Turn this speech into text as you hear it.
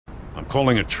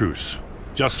calling a truce.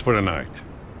 Just for tonight.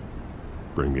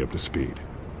 Bring me up to speed.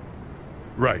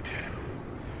 Right.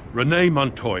 Renee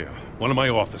Montoya, one of my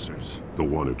officers. The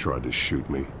one who tried to shoot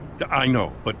me. I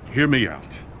know, but hear me out.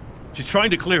 She's trying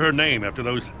to clear her name after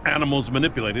those animals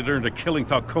manipulated her into killing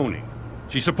Falcone.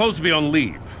 She's supposed to be on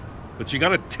leave, but she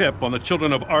got a tip on the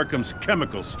children of Arkham's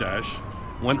chemical stash,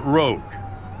 went rogue.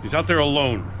 She's out there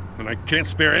alone, and I can't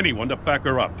spare anyone to back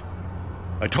her up.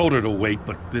 I told her to wait,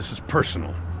 but this is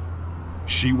personal.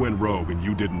 She went rogue and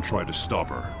you didn't try to stop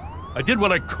her. I did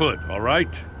what I could, all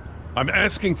right? I'm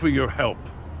asking for your help.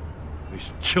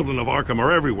 These children of Arkham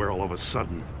are everywhere all of a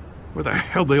sudden. Where the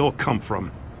hell they all come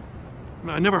from?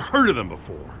 I never heard of them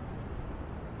before.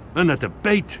 And that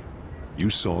debate. You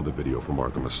saw the video from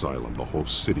Arkham Asylum. The whole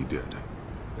city did.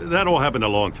 That all happened a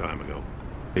long time ago.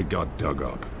 It got dug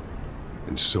up.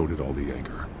 And so did all the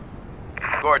anger.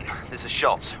 Gordon, this is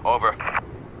Schultz. Over.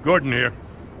 Gordon here.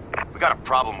 We got a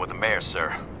problem with the mayor, sir.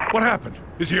 What happened?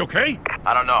 Is he okay?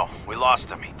 I don't know. We lost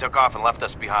him. He took off and left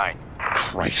us behind.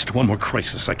 Christ, one more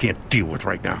crisis I can't deal with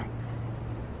right now.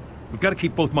 We've got to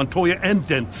keep both Montoya and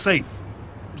Dent safe.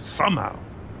 Somehow.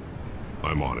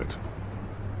 I'm on it.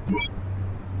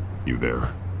 You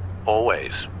there?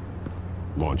 Always.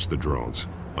 Launch the drones.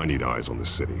 I need eyes on the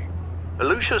city.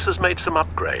 Lucius has made some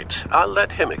upgrades. I'll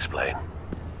let him explain.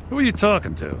 Who are you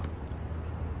talking to?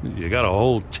 You got a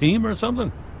whole team or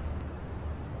something?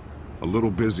 A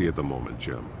little busy at the moment,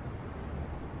 Jim.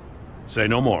 Say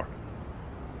no more.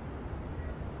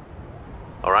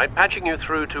 All right, patching you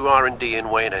through to R&D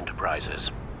in Wayne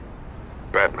Enterprises.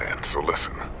 Batman, so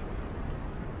listen.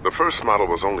 The first model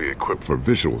was only equipped for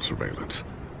visual surveillance,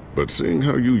 but seeing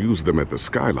how you use them at the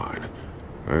skyline,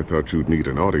 I thought you'd need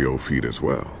an audio feed as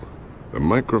well. The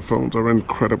microphones are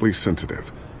incredibly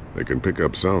sensitive. They can pick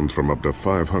up sounds from up to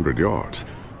 500 yards.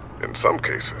 In some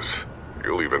cases,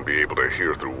 you'll even be able to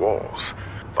hear through walls,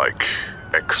 like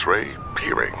X-ray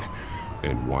peering.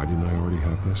 And why didn't I already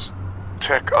have this?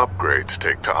 Tech upgrades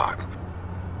take time.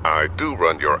 I do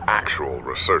run your actual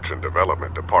research and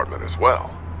development department as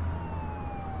well.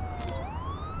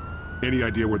 Any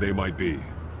idea where they might be?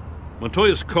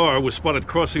 Montoya's car was spotted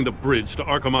crossing the bridge to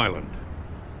Arkham Island.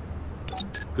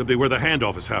 Could be where the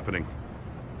handoff is happening.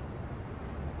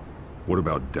 What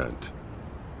about Dent?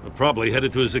 Probably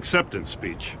headed to his acceptance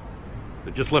speech.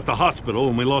 They just left the hospital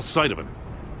and we lost sight of him.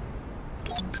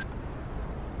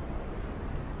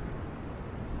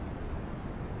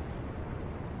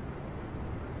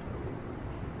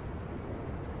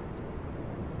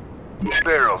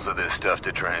 Barrels of this stuff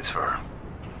to transfer.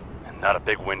 And not a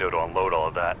big window to unload all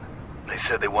of that. They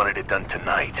said they wanted it done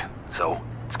tonight, so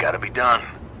it's gotta be done.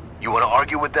 You wanna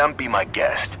argue with them? Be my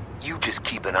guest. You just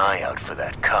keep an eye out for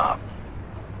that cop.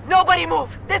 Nobody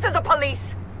move! This is the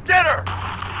police! Get her!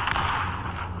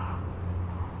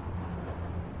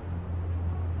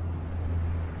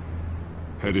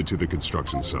 Headed to the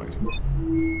construction site.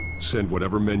 Send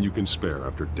whatever men you can spare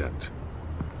after Dent.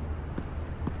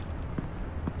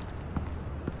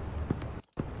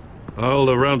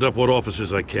 I'll round up what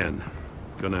officers I can.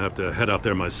 Gonna have to head out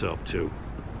there myself, too.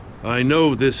 I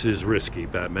know this is risky,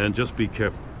 Batman. Just be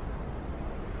careful.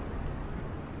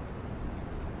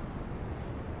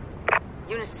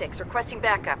 Unit 6, requesting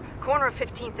backup. Corner of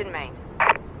 15th and Main.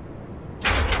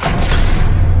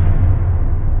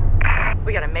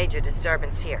 We got a major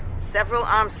disturbance here. Several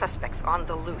armed suspects on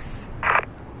the loose.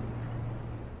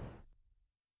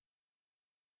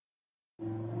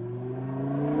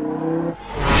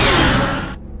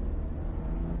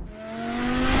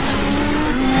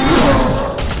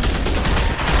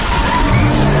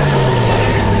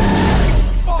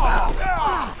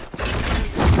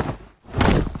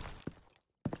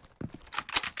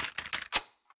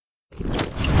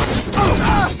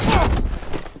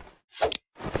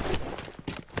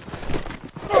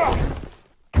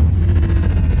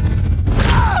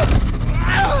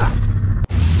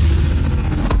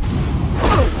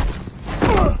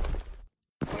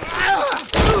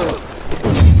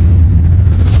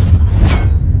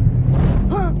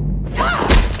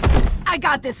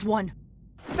 Got this one.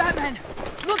 Batman,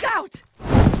 look out!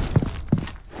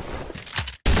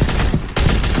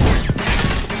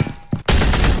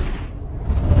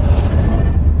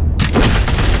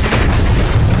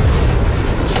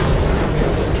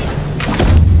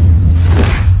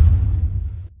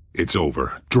 It's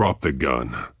over. Drop the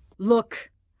gun.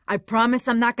 Look, I promise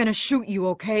I'm not gonna shoot you,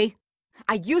 okay?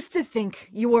 I used to think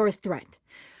you were a threat,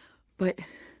 but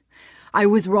I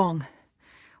was wrong.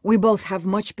 We both have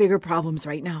much bigger problems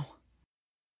right now.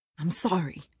 I'm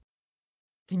sorry.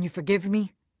 Can you forgive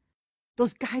me?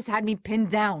 Those guys had me pinned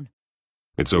down.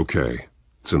 It's okay.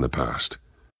 It's in the past.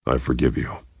 I forgive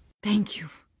you. Thank you.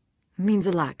 It means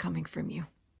a lot coming from you.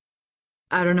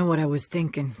 I don't know what I was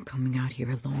thinking, coming out here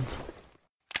alone.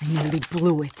 I nearly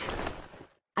blew it.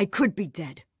 I could be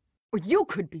dead. Or you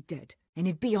could be dead, and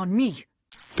it'd be on me.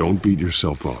 Don't beat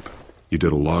yourself up. You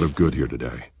did a lot of good here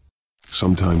today.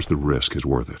 Sometimes the risk is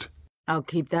worth it. I'll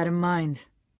keep that in mind.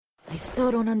 I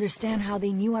still don't understand how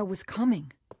they knew I was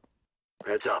coming.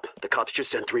 Heads up. The cops just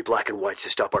sent 3 black and whites to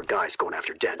stop our guys going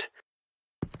after Dent.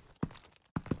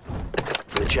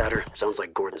 From the chatter, sounds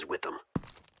like Gordon's with them.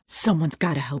 Someone's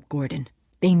gotta help Gordon.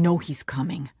 They know he's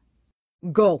coming.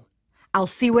 Go. I'll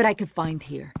see what I can find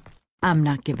here. I'm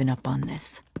not giving up on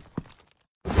this.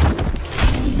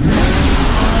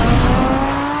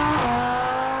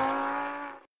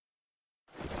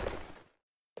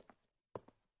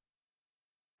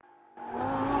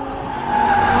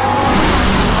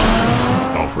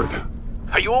 Alfred.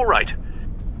 Are you all right?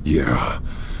 Yeah,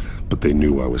 but they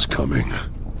knew I was coming.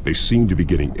 They seem to be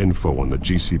getting info on the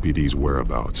GCPD's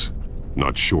whereabouts.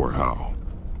 Not sure how.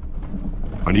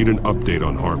 I need an update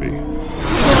on Harvey.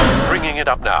 Bringing it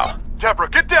up now. Deborah,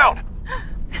 get down!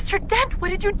 Mr. Dent, what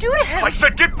did you do to him? I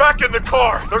said get back in the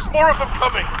car! There's more of them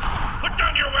coming! Put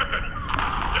down your weapon!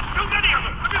 There's too many of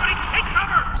them! Everybody take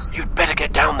cover! You'd better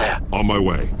get down there. On my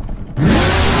way.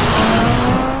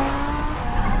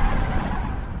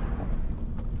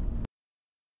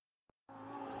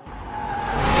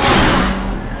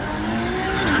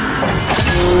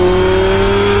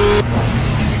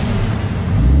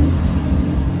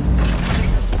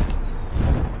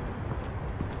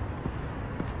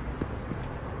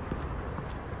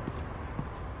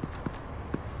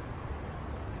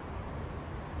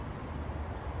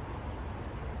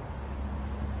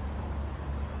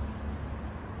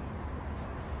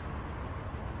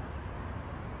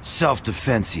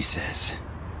 Self-defense, he says.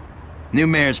 New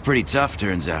mayor's pretty tough,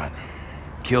 turns out.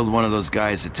 Killed one of those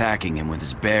guys attacking him with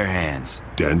his bare hands.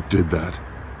 Dent did that?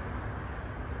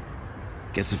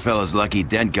 Guess the fella's lucky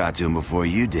Dent got to him before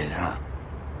you did, huh?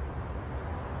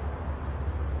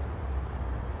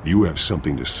 You have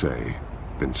something to say,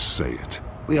 then say it.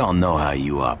 We all know how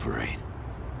you operate.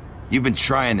 You've been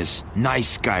trying this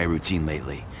nice guy routine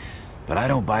lately, but I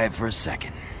don't buy it for a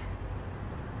second.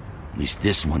 At least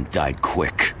this one died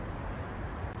quick.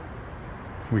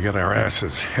 We got our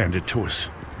asses handed to us.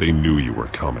 They knew you were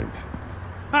coming.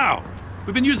 How?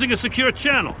 We've been using a secure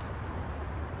channel.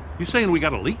 You saying we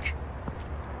got a leak?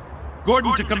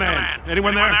 Gordon to command.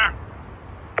 Anyone there?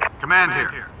 Command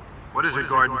here. What is it,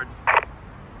 Gordon?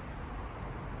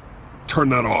 Turn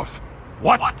that off.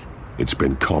 What? It's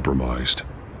been compromised.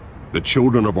 The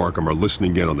children of Arkham are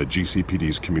listening in on the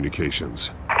GCPD's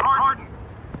communications. Gordon!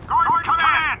 Gordon,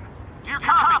 command! Do you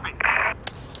copy?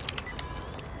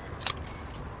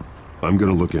 I'm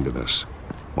gonna look into this.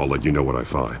 I'll let you know what I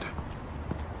find.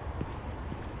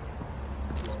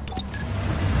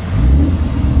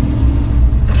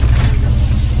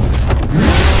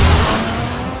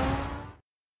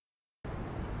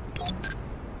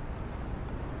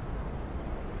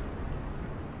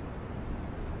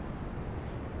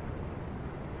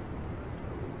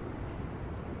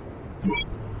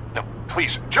 No,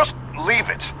 please, just leave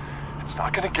it. It's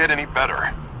not gonna get any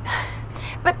better.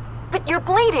 But you're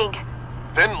bleeding.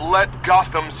 Then let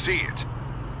Gotham see it.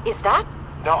 Is that?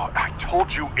 No, I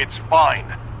told you it's fine.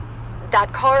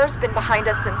 That car's been behind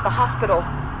us since the hospital.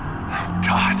 Oh,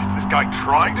 God, is this guy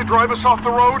trying to drive us off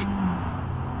the road?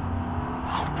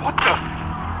 Oh, what the?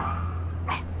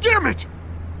 Oh, damn it!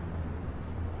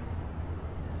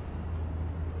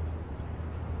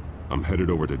 I'm headed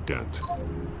over to Dent.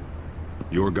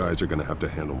 Your guys are gonna have to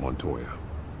handle Montoya.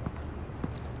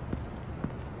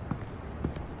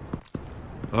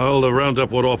 I'll round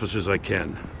up what officers I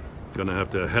can. Gonna have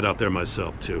to head out there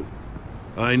myself, too.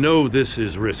 I know this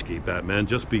is risky, Batman.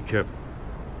 Just be careful.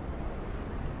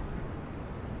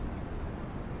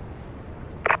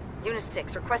 Unit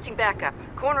 6, requesting backup.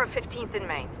 Corner of 15th and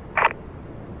Main.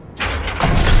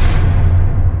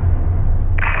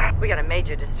 We got a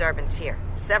major disturbance here.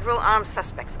 Several armed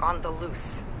suspects on the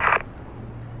loose.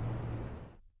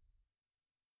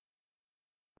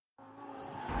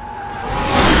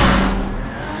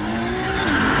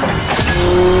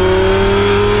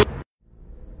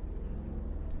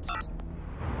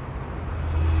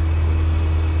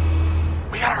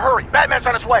 Batman's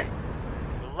on his way!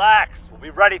 Relax, we'll be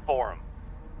ready for him.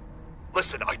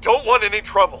 Listen, I don't want any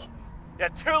trouble. Yeah,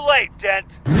 too late,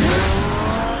 Dent!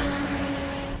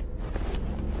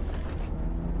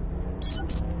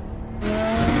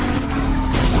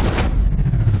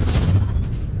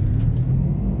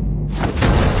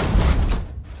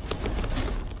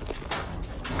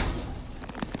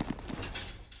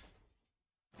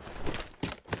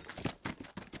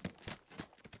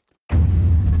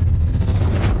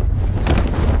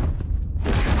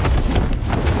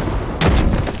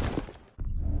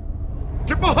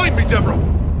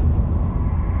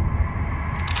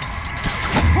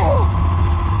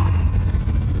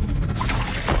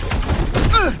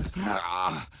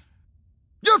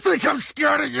 think I'm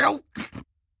scared of you?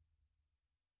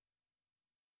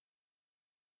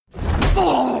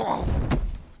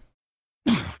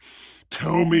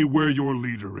 Tell me where your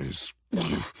leader is.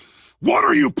 What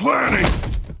are you planning?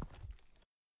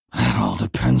 That all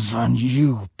depends on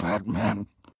you, Batman.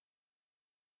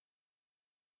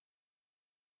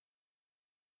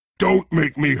 Don't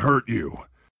make me hurt you.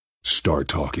 Start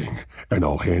talking, and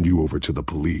I'll hand you over to the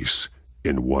police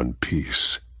in one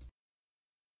piece.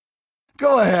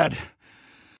 Go ahead.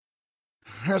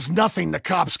 There's nothing the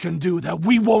cops can do that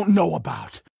we won't know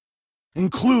about.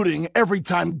 Including every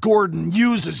time Gordon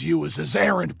uses you as his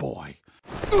errand boy.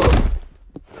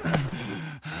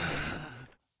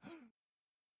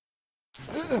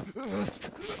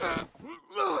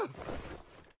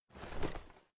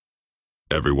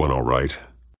 Everyone all right?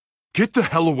 Get the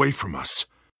hell away from us.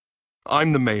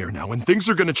 I'm the mayor now, and things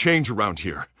are gonna change around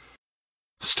here.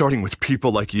 Starting with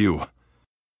people like you.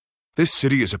 This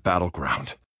city is a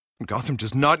battleground. Gotham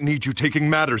does not need you taking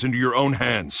matters into your own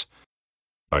hands.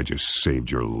 I just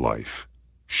saved your life.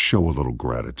 Show a little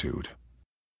gratitude.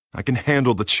 I can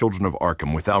handle the children of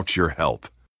Arkham without your help.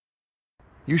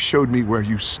 You showed me where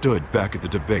you stood back at the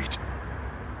debate.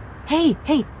 Hey,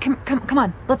 come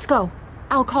on, let's go.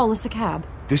 I'll call us a cab.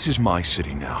 This is my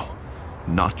city now,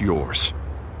 not yours.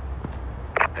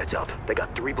 Heads up, they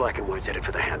got 3 black and whites headed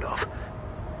for the handoff.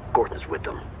 Gordon's with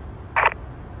them.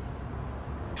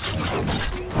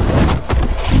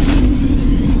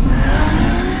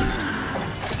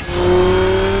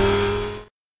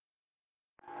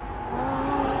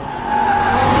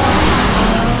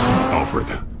 Alfred.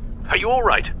 Are you all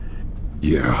right?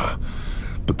 Yeah,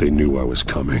 but they knew I was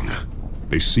coming.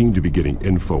 They seemed to be getting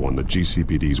info on the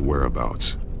GCPD's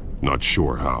whereabouts. Not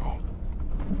sure how.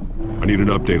 I need an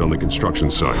update on the construction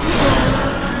site.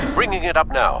 Bringing it up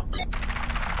now.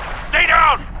 Stay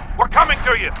down! We're coming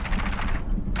to you!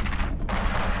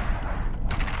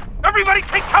 Everybody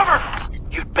take cover!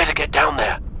 You'd better get down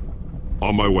there.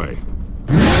 On my way.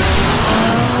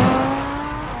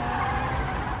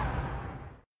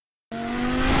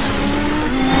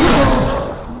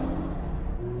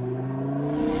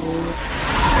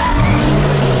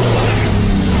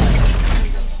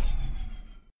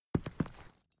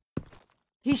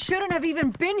 He shouldn't have even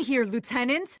been here,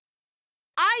 Lieutenant.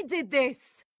 I did this.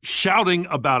 Shouting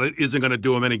about it isn't going to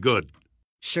do him any good.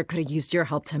 Sure could have used your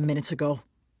help 10 minutes ago.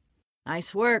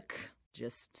 Nice work.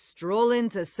 Just stroll in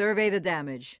to survey the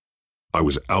damage. I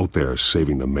was out there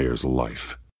saving the mayor's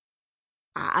life.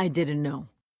 I didn't know.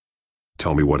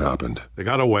 Tell me what happened. They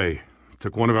got away.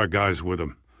 Took one of our guys with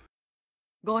them.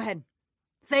 Go ahead.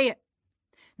 Say it.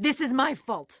 This is my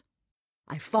fault.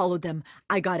 I followed them.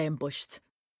 I got ambushed.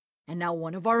 And now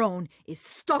one of our own is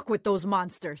stuck with those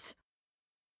monsters.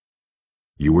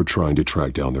 You were trying to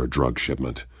track down their drug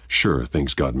shipment. Sure,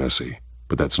 things got messy,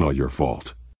 but that's not your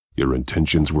fault. Your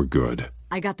intentions were good.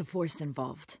 I got the force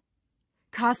involved.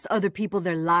 Cost other people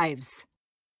their lives.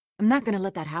 I'm not gonna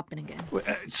let that happen again.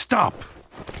 Stop!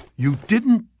 You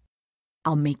didn't...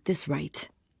 I'll make this right.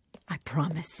 I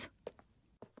promise.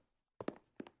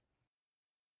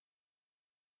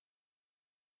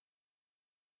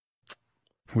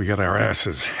 We got our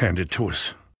asses handed to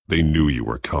us. They knew you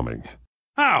were coming.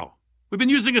 How? We've been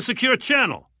using a secure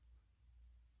channel.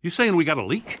 You saying we got a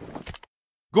leak?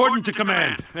 Gordon to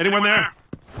command. Anyone there?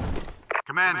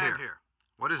 Command here.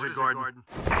 What is it, Gordon?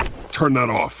 Turn that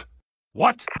off.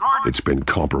 What? Gordon. It's been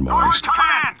compromised.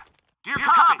 Command! Do you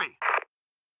copy?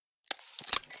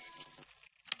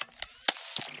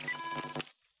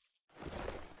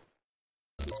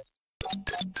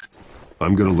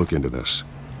 I'm gonna look into this.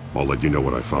 I'll let you know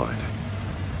what I find.